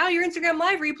 now your Instagram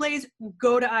live replays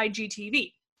go to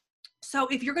IGTV. So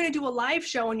if you're going to do a live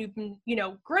show and you've been,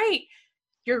 great,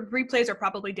 your replays are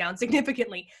probably down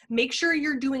significantly. Make sure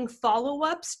you're doing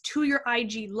follow-ups to your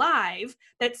IG live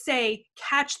that say,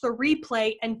 catch the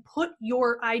replay and put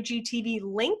your IGTV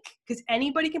link, because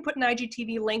anybody can put an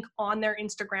IGTV link on their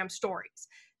Instagram stories.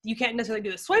 You can't necessarily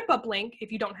do the swipe up link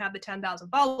if you don't have the 10,000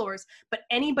 followers, but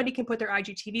anybody can put their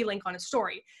IGTV link on a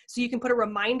story. So you can put a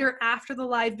reminder after the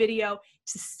live video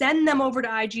to send them over to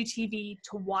IGTV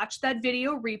to watch that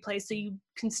video replay, so you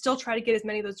can still try to get as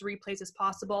many of those replays as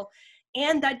possible.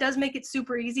 And that does make it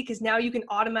super easy because now you can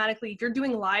automatically, if you're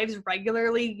doing lives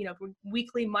regularly,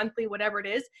 weekly, monthly, whatever it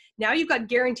is, now you've got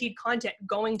guaranteed content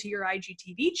going to your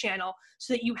IGTV channel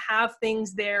so that you have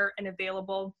things there and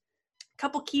available.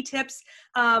 Couple key tips,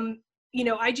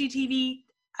 IGTV,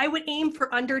 I would aim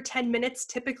for under 10 minutes.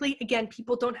 Typically, again,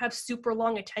 people don't have super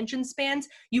long attention spans.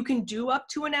 You can do up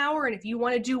to an hour. And if you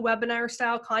want to do webinar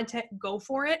style content, go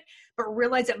for it. But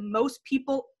realize that most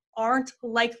people aren't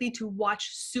likely to watch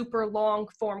super long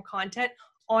form content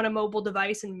on a mobile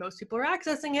device. And most people are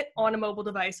accessing it on a mobile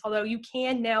device. Although you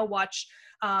can now watch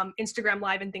Instagram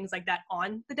Live and things like that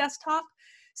on the desktop.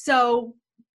 So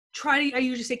I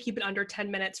usually say keep it under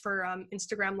 10 minutes for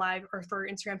Instagram Live or for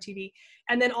Instagram TV.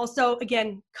 And then also,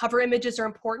 again, cover images are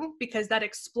important because that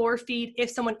explore feed, if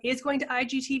someone is going to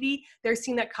IGTV, they're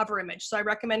seeing that cover image. So I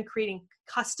recommend creating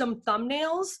custom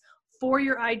thumbnails for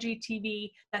your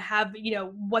IGTV that have,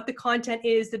 what the content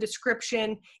is, the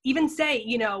description, even say,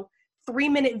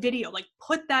 3-minute video, like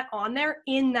put that on there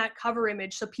in that cover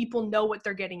image so people know what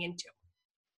they're getting into.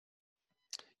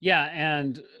 Yeah.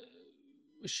 And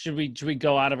should we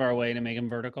go out of our way to make them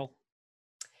vertical?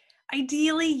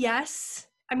 Ideally, yes.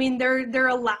 I mean, they're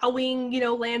allowing,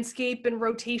 landscape and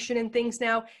rotation and things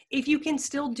now. If you can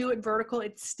still do it vertical,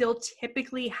 it's still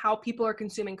typically how people are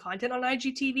consuming content on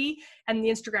IGTV, and the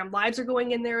Instagram lives are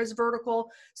going in there as vertical.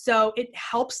 So it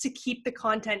helps to keep the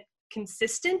content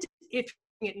consistent if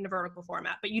you're doing it in a vertical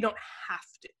format, but you don't have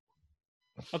to.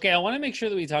 Okay, I want to make sure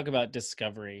that we talk about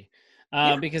discovery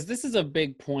because this is a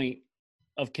big point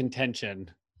of contention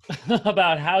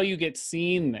about how you get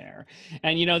seen there.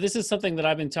 And this is something that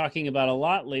I've been talking about a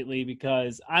lot lately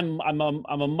because I'm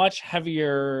a much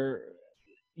heavier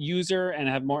user and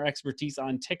have more expertise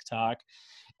on TikTok.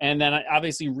 And then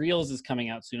obviously Reels is coming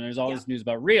out soon. There's all this news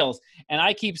about Reels. And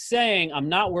I keep saying I'm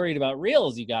not worried about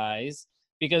Reels, you guys,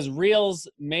 because Reels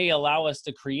may allow us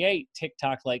to create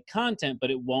TikTok-like content,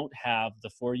 but it won't have the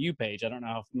For You page. I don't know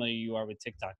how familiar you are with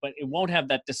TikTok, but it won't have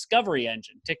that discovery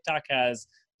engine. TikTok has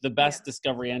the best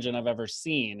discovery engine I've ever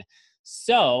seen.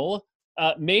 So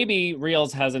maybe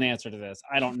Reels has an answer to this.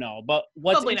 I don't know. But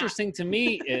what's probably interesting to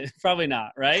me is probably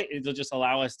not, right? It'll just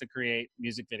allow us to create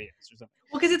music videos or something.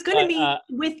 Well, because it's going to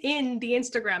be within the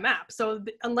Instagram app. So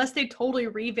unless they totally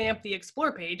revamp the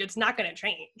Explore page, it's not going to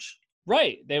change.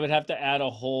 Right. They would have to add a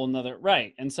whole nother,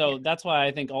 right. And so that's why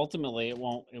I think ultimately it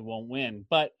won't win.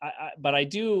 But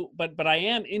I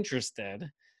am interested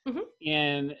Hmm.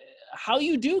 in how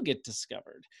you do get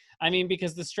discovered. I mean,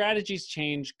 because the strategies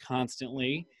change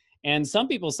constantly. And some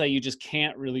people say you just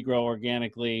can't really grow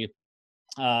organically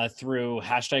through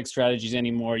hashtag strategies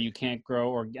anymore. You can't grow,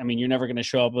 or I mean, you're never going to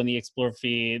show up on the explore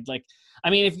feed. Like, I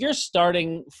mean, if you're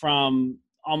starting from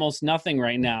almost nothing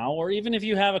right now, or even if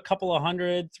you have a couple of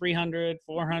 100, 300,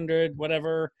 400,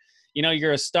 whatever,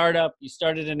 you're a startup, you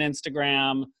started an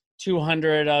Instagram,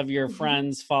 200 of your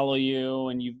friends follow you,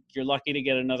 and you're lucky to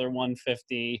get another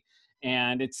 150.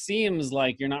 And it seems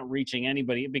like you're not reaching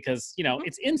anybody because,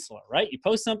 it's insular, right? You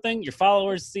post something, your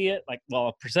followers see it, like, well,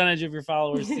 a percentage of your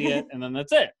followers see it, and then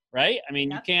that's it, right? I mean,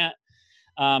 you Yep. can't,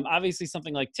 obviously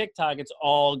something like TikTok, it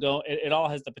all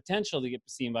has the potential to get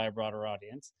seen by a broader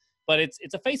audience, but it's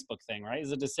a Facebook thing, right?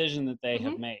 It's a decision that they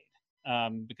have Hmm.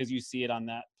 made, because you see it on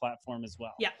that platform as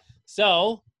well. Yeah.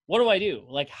 So what do I do?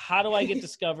 Like, how do I get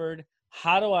discovered?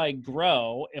 How do I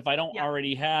grow if I don't Yeah.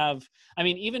 already have, I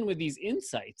mean, even with these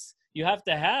insights, you have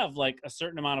to have like a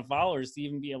certain amount of followers to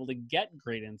even be able to get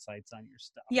great insights on your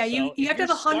stuff. Yeah, So you if have to you're have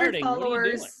 100 starting, what are you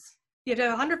doing? followers. You have to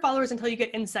have 100 followers until you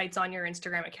get insights on your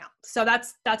Instagram account. So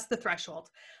that's the threshold.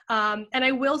 And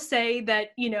I will say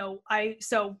that,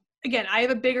 again, I have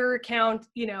a bigger account.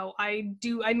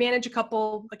 I manage a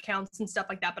couple accounts and stuff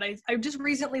like that. But I just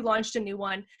recently launched a new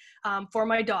one for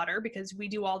my daughter because we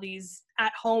do all these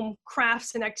at-home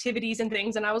crafts and activities and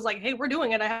things. And I was like, hey, we're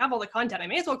doing it. I have all the content. I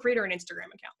may as well create her an Instagram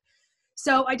account.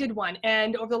 So I did one,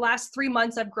 and over the last 3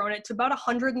 months, I've grown it to about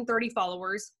 130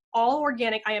 followers, all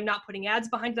organic. I am not putting ads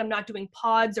behind it. I'm not doing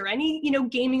pods or any,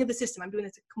 gaming of the system. I'm doing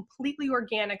this completely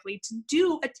organically to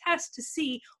do a test to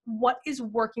see what is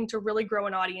working to really grow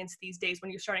an audience these days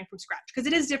when you're starting from scratch, because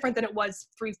it is different than it was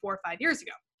 3, 4, 5 years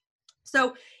ago.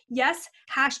 So yes,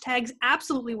 hashtags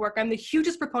absolutely work. I'm the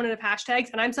hugest proponent of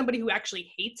hashtags, and I'm somebody who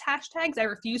actually hates hashtags. I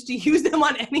refuse to use them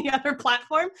on any other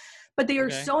platform, but they are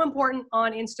Okay. so important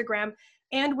on Instagram.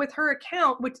 And with her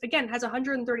account, which again has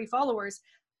 130 followers,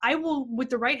 I will, with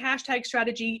the right hashtag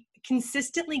strategy,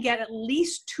 consistently get at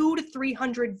least 200 to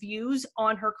 300 views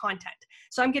on her content.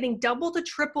 So I'm getting double to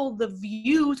triple the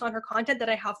views on her content that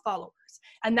I have followers.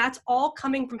 And that's all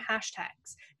coming from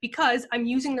hashtags because I'm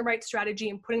using the right strategy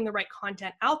and putting the right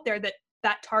content out there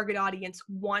that target audience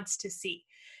wants to see.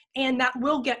 And that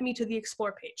will get me to the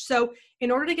explore page. So in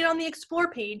order to get on the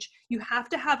explore page, you have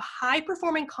to have high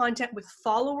performing content with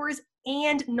followers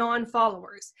and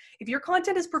non-followers. If your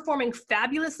content is performing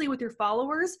fabulously with your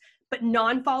followers, but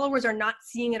non-followers are not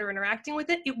seeing it or interacting with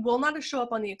it, it will not show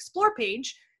up on the explore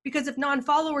page, because if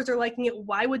non-followers are liking it,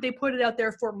 why would they put it out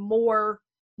there for more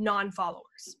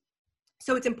non-followers?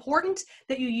 So it's important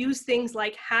that you use things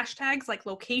like hashtags, like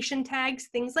location tags,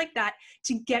 things like that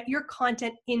to get your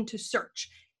content into search.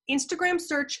 Instagram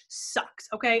search sucks,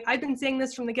 okay? I've been saying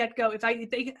this from the get-go. If I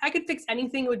could fix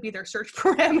anything, it would be their search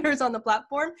parameters on the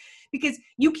platform, because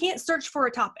you can't search for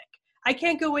a topic. I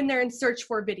can't go in there and search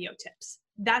for video tips.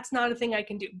 That's not a thing I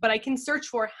can do, but I can search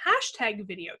for hashtag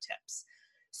video tips.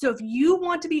 So if you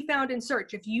want to be found in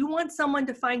search, if you want someone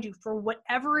to find you for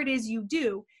whatever it is you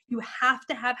do, you have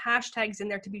to have hashtags in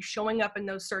there to be showing up in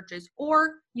those searches,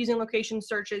 or using location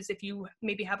searches. If you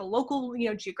maybe have a local,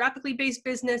 geographically based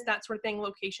business, that sort of thing,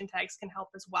 location tags can help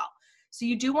as well. So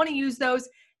you do want to use those.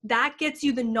 That gets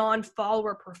you the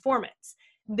non-follower performance.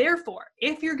 Therefore,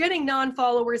 if you're getting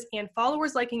non-followers and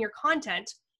followers liking your content,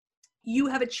 you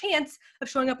have a chance of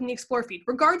showing up in the explore feed,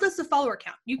 regardless of follower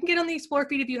count. You can get on the explore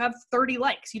feed if you have 30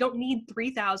 likes. You don't need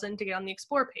 3,000 to get on the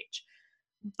explore page.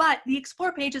 But the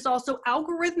explore page is also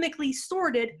algorithmically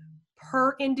sorted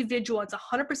per individual. It's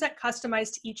 100%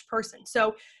 customized to each person.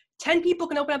 So 10 people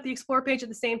can open up the explore page at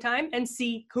the same time and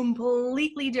see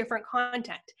completely different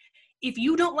content. If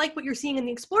you don't like what you're seeing in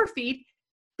the explore feed,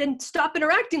 then stop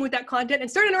interacting with that content and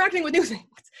start interacting with new things.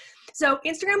 So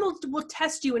Instagram will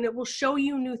test you and it will show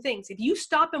you new things. If you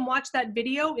stop and watch that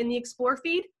video in the explore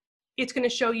feed, it's going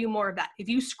to show you more of that. If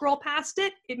you scroll past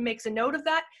it, it makes a note of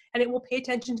that, and it will pay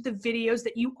attention to the videos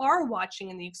that you are watching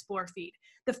in the explore feed.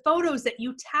 The photos that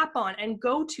you tap on and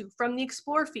go to from the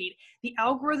explore feed, the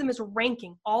algorithm is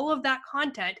ranking all of that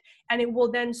content, and it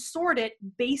will then sort it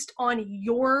based on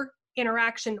your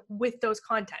interaction with those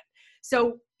content.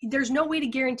 So there's no way to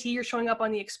guarantee you're showing up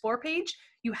on the explore page.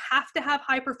 You have to have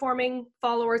high performing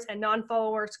followers and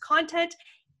non-followers content,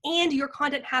 and your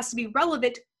content has to be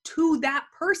relevant to that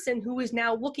person who is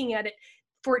now looking at it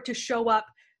for it to show up.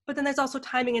 But then there's also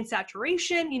timing and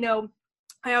saturation.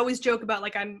 I always joke about,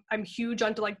 like, I'm huge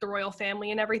onto like the royal family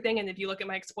and everything. And if you look at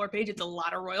my explore page, it's a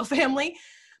lot of royal family.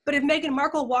 But if Meghan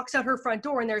Markle walks out her front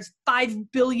door and there's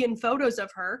 5 billion photos of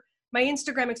her, my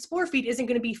Instagram Explore feed isn't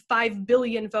going to be 5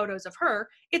 billion photos of her.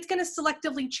 It's going to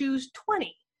selectively choose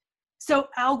 20. So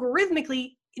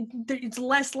algorithmically, it's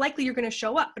less likely you're going to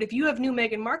show up. But if you have new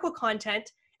Meghan Markle content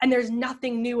and there's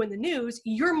nothing new in the news,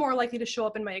 you're more likely to show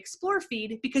up in my Explore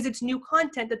feed because it's new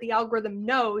content that the algorithm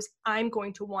knows I'm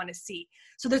going to want to see.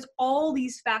 So there's all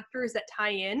these factors that tie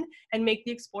in and make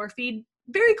the Explore feed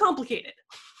very complicated.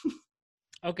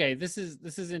 Okay, this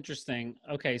is interesting.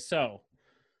 Okay, so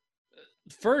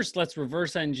first let's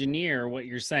reverse engineer what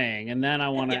you're saying, and then I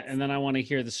want to Yes. and then I want to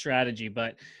hear the strategy.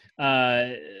 But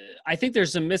I think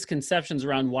there's some misconceptions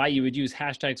around why you would use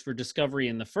hashtags for discovery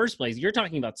in the first place. You're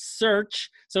talking about search,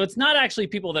 so it's not actually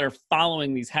people that are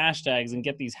following these hashtags and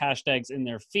get these hashtags in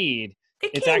their feed.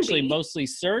 It's actually mostly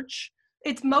search.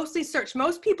 It's mostly search.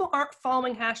 Most people aren't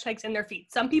following hashtags in their feed.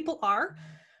 Some people are,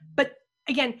 but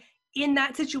again, in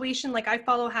that situation, like I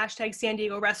follow hashtag San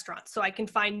Diego restaurants, so I can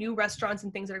find new restaurants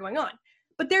and things that are going on.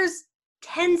 But there's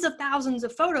tens of thousands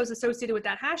of photos associated with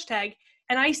that hashtag,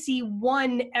 and I see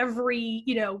one every,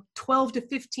 12 to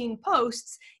 15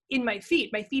 posts in my feed.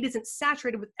 My feed isn't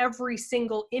saturated with every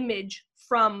single image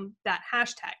from that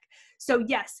hashtag. So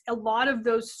yes, a lot of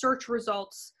those search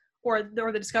results or the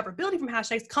discoverability from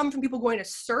hashtags come from people going to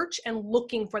search and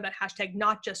looking for that hashtag,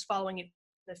 not just following it in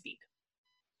the feed.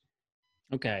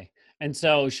 Okay. And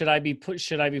so should I be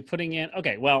putting in,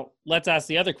 okay, well, let's ask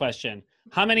the other question.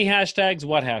 How many hashtags?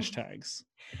 What hashtags?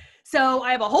 So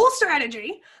I have a whole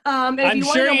strategy. I'm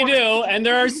sure you do. And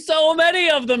there are so many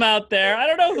of them out there. I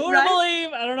don't know who to believe.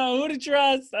 I don't know who to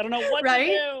trust. I don't know what to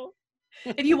do.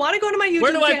 If you want to go to my YouTube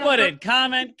channel. Where do I put it?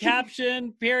 Comment,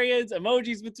 caption, periods,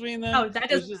 emojis between them. Oh, that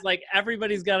does. It's just like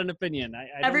everybody's got an opinion.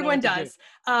 Everyone does.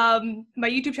 My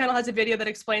YouTube channel has a video that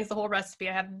explains the whole recipe.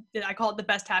 I call it the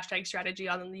best hashtag strategy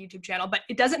on the YouTube channel, but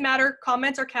it doesn't matter.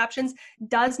 Comments or captions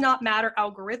does not matter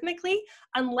algorithmically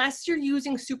unless you're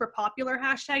using super popular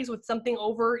hashtags with something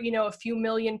over, a few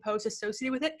million posts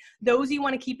associated with it. Those you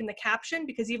want to keep in the caption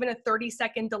because even a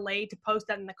 30-second delay to post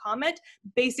that in the comment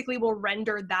basically will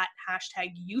render that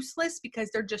hashtag useless because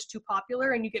they're just too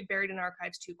popular and you get buried in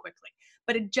archives too quickly.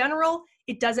 But in general,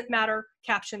 it doesn't matter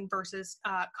caption versus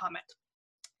comment.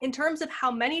 In terms of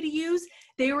how many to use,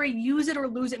 they were a use it or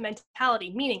lose it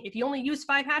mentality, meaning if you only use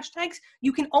 5 hashtags,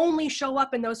 you can only show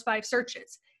up in those 5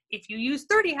 searches. If you use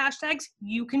 30 hashtags,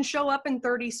 you can show up in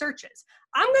 30 searches.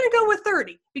 I'm going to go with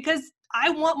 30 because I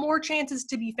want more chances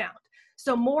to be found.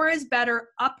 So more is better.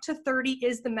 Up to 30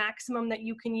 is the maximum that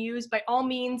you can use. By all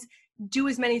means, do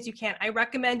as many as you can. I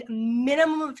recommend a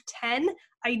minimum of 10,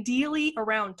 ideally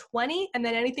around 20, and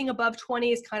then anything above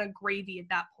 20 is kind of gravy at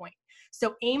that point.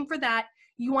 So aim for that.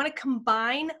 You want to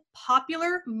combine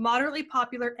popular, moderately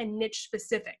popular, and niche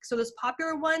specific. So those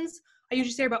popular ones, I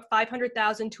usually say about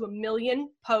 500,000 to 1 million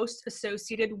posts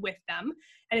associated with them.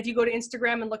 And if you go to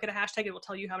Instagram and look at a hashtag, it will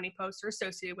tell you how many posts are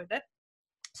associated with it.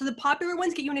 So the popular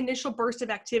ones get you an initial burst of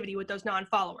activity with those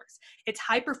non-followers. It's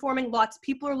high performing, lots of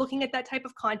people are looking at that type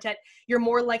of content. You're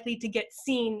more likely to get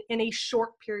seen in a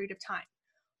short period of time.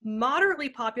 Moderately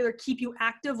popular keep you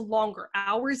active longer,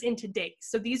 hours into days.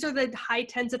 So these are the high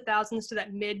tens of thousands to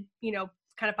that mid,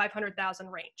 kind of 500,000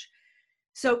 range.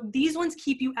 So these ones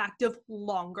keep you active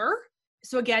longer.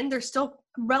 So again, they're still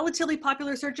relatively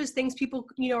popular searches, things people,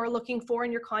 are looking for,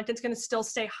 and your content's going to still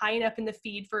stay high enough in the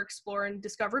feed for explore and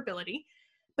discoverability.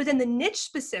 But then the niche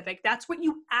specific, that's what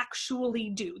you actually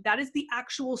do. That is the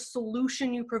actual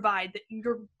solution you provide that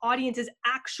your audience is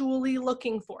actually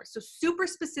looking for. So super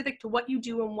specific to what you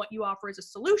do and what you offer as a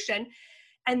solution.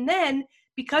 And then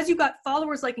because you've got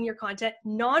followers liking your content,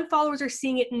 non-followers are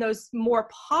seeing it in those more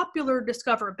popular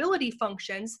discoverability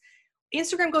functions.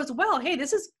 Instagram goes, well, hey,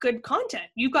 this is good content.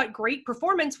 You've got great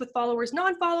performance with followers,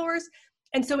 non-followers.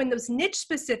 And so in those niche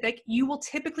specific, you will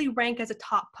typically rank as a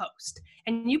top post.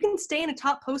 And you can stay in a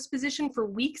top post position for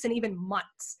weeks and even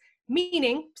months.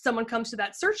 Meaning someone comes to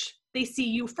that search, they see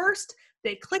you first,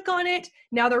 they click on it,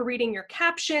 now they're reading your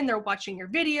caption, they're watching your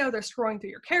video, they're scrolling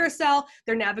through your carousel,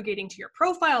 they're navigating to your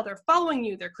profile, they're following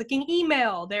you, they're clicking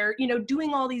email, they're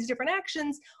doing all these different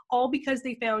actions, all because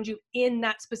they found you in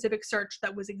that specific search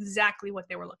that was exactly what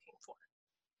they were looking for.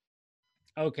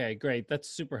 Okay, great. That's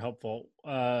super helpful.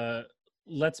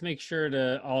 Let's make sure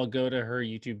to all go to her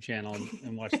YouTube channel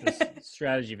and watch this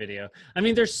strategy video. I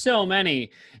mean, there's so many,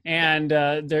 and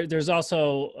there's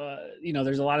also,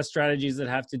 there's a lot of strategies that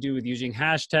have to do with using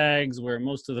hashtags where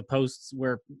most of the posts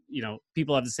where,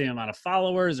 people have the same amount of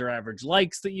followers or average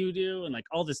likes that you do. And like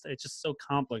all this, it's just so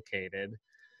complicated.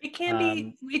 It can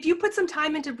be, if you put some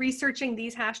time into researching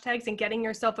these hashtags and getting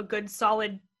yourself a good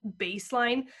solid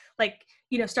baseline, like,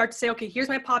 start to say, okay, here's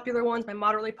my popular ones, my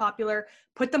moderately popular,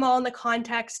 put them all in the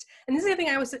context. And this is the thing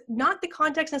I always say, not the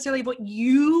context necessarily of what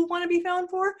you want to be found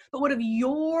for, but what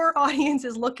your audience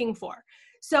is looking for.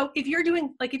 So if you're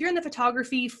in the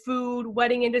photography, food,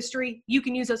 wedding industry, you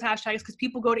can use those hashtags because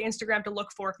people go to Instagram to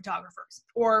look for photographers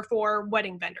or for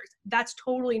wedding vendors. That's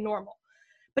totally normal.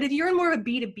 But if you're in more of a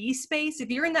B2B space, if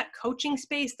you're in that coaching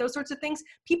space, those sorts of things,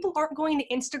 people aren't going to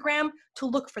Instagram to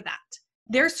look for that.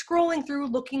 They're scrolling through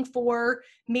looking for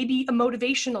maybe a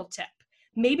motivational tip.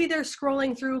 Maybe they're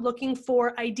scrolling through looking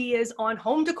for ideas on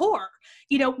home decor.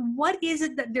 What is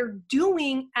it that they're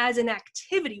doing as an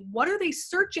activity? What are they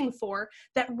searching for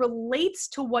that relates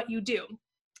to what you do?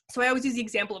 So I always use the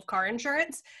example of car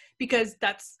insurance because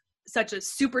that's such a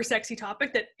super sexy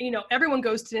topic that, everyone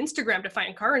goes to Instagram to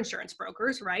find car insurance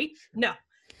brokers, right? No,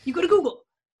 you go to Google.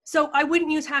 So I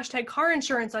wouldn't use hashtag car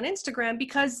insurance on Instagram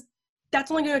because that's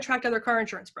only going to attract other car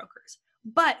insurance brokers.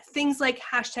 But things like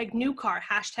hashtag new car,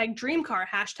 hashtag dream car,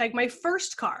 hashtag my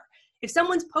first car. If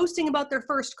someone's posting about their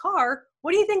first car,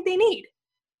 what do you think they need?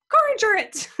 Car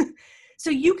insurance. So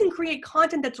you can create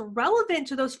content that's relevant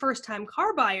to those first-time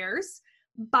car buyers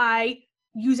by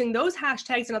using those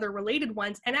hashtags and other related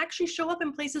ones and actually show up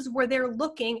in places where they're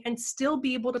looking and still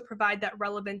be able to provide that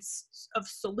relevance of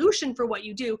solution for what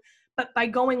you do, but by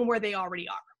going where they already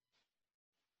are.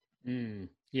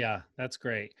 Yeah, that's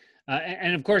great.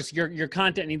 And of course, your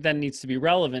content then needs to be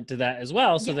relevant to that as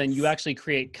well. So then you actually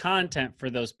create content for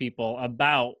those people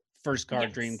about first car,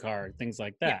 dream car, things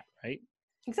like that, right?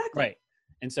 Exactly. Right.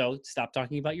 And so stop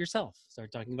talking about yourself.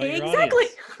 Start talking about your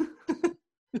audience.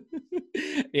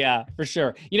 Yeah, for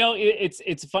sure.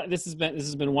 It's fun. This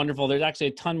has been wonderful. There's actually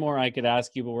a ton more I could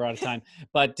ask you, but we're out of time.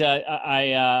 But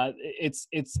it's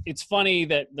funny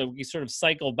that we sort of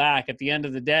cycle back at the end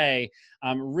of the day.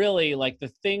 Really, like the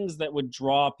things that would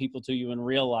draw people to you in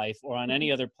real life or on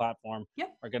any other platform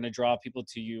are going to draw people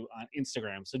to you on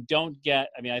Instagram. So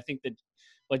I think that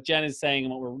what Jenn is saying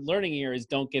and what we're learning here is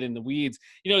don't get in the weeds.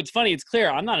 It's funny. It's clear.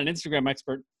 I'm not an Instagram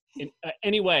expert in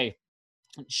any way,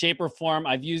 shape or form.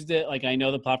 I've used it. Like I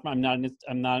know the platform. I'm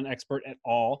not an expert at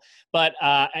all. But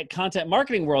at Content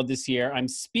Marketing World this year, I'm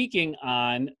speaking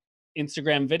on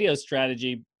Instagram video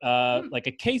strategy, like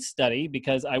a case study,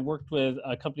 because I worked with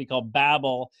a company called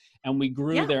Babbel, and we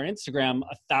grew their Instagram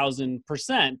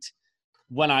 1,000%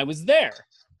 when I was there.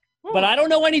 But I don't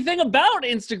know anything about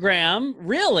Instagram,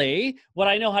 really. What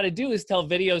I know how to do is tell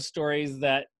video stories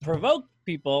that provoke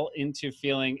people into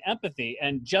feeling empathy.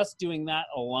 And just doing that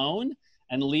alone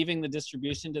and leaving the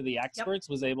distribution to the experts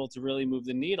was able to really move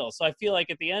the needle. So I feel like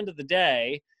at the end of the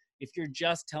day, if you're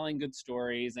just telling good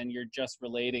stories and you're just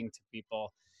relating to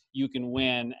people, you can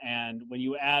win. And when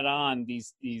you add on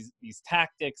these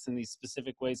tactics and these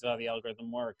specific ways of how the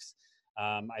algorithm works,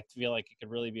 I feel like it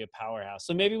could really be a powerhouse.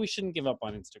 So maybe we shouldn't give up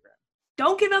on Instagram.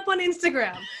 Don't give up on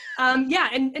Instagram.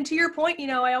 And to your point,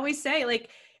 I always say, like,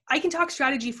 I can talk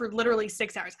strategy for literally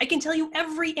 6 hours. I can tell you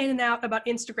every in and out about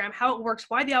Instagram, how it works,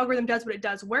 why the algorithm does what it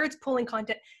does, where it's pulling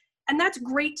content. And that's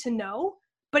great to know.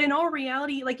 But in all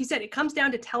reality, like you said, it comes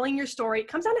down to telling your story. It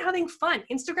comes down to having fun.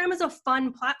 Instagram is a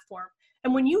fun platform.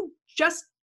 And when you just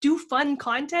do fun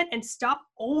content and stop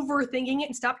overthinking it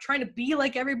and stop trying to be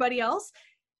like everybody else,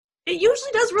 it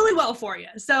usually does really well for you.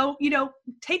 So,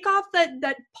 take off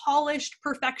that polished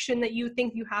perfection that you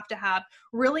think you have to have.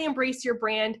 Really embrace your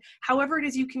brand, however it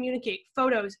is you communicate,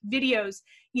 photos, videos,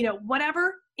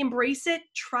 whatever, embrace it,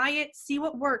 try it, see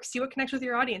what works, see what connects with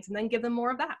your audience, and then give them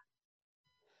more of that.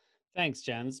 Thanks,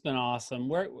 Jenn. It's been awesome.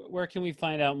 Where can we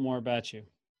find out more about you?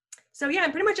 So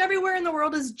I'm pretty much everywhere in the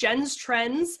world is Jenn's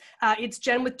Trends. It's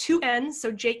Jenn with 2 N's,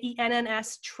 so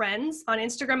JENNS Trends. On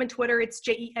Instagram and Twitter, it's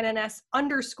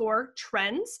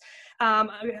JENNS_trends.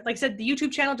 Like I said, the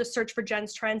YouTube channel, just search for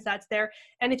Jenn's Trends. That's there.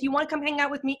 And if you want to come hang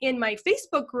out with me in my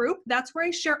Facebook group, that's where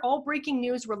I share all breaking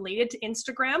news related to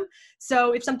Instagram.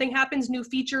 So if something happens, new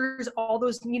features, all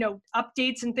those,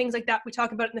 updates and things like that, we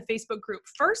talk about it in the Facebook group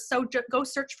first. So go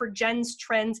search for Jenn's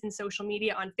Trends in social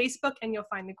media on Facebook and you'll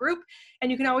find the group. And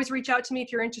you can always reach out to me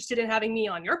if you're interested in having me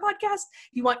on your podcast.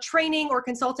 If you want training or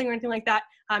consulting or anything like that,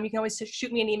 you can always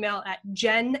shoot me an email at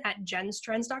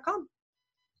jen@jenstrends.com.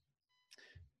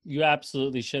 You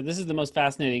absolutely should. This is the most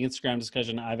fascinating Instagram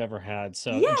discussion I've ever had.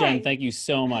 So Yay! Jenn, thank you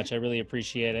so much. I really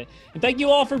appreciate it. And thank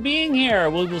you all for being here.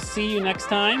 We'll see you next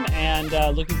time and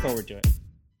looking forward to it.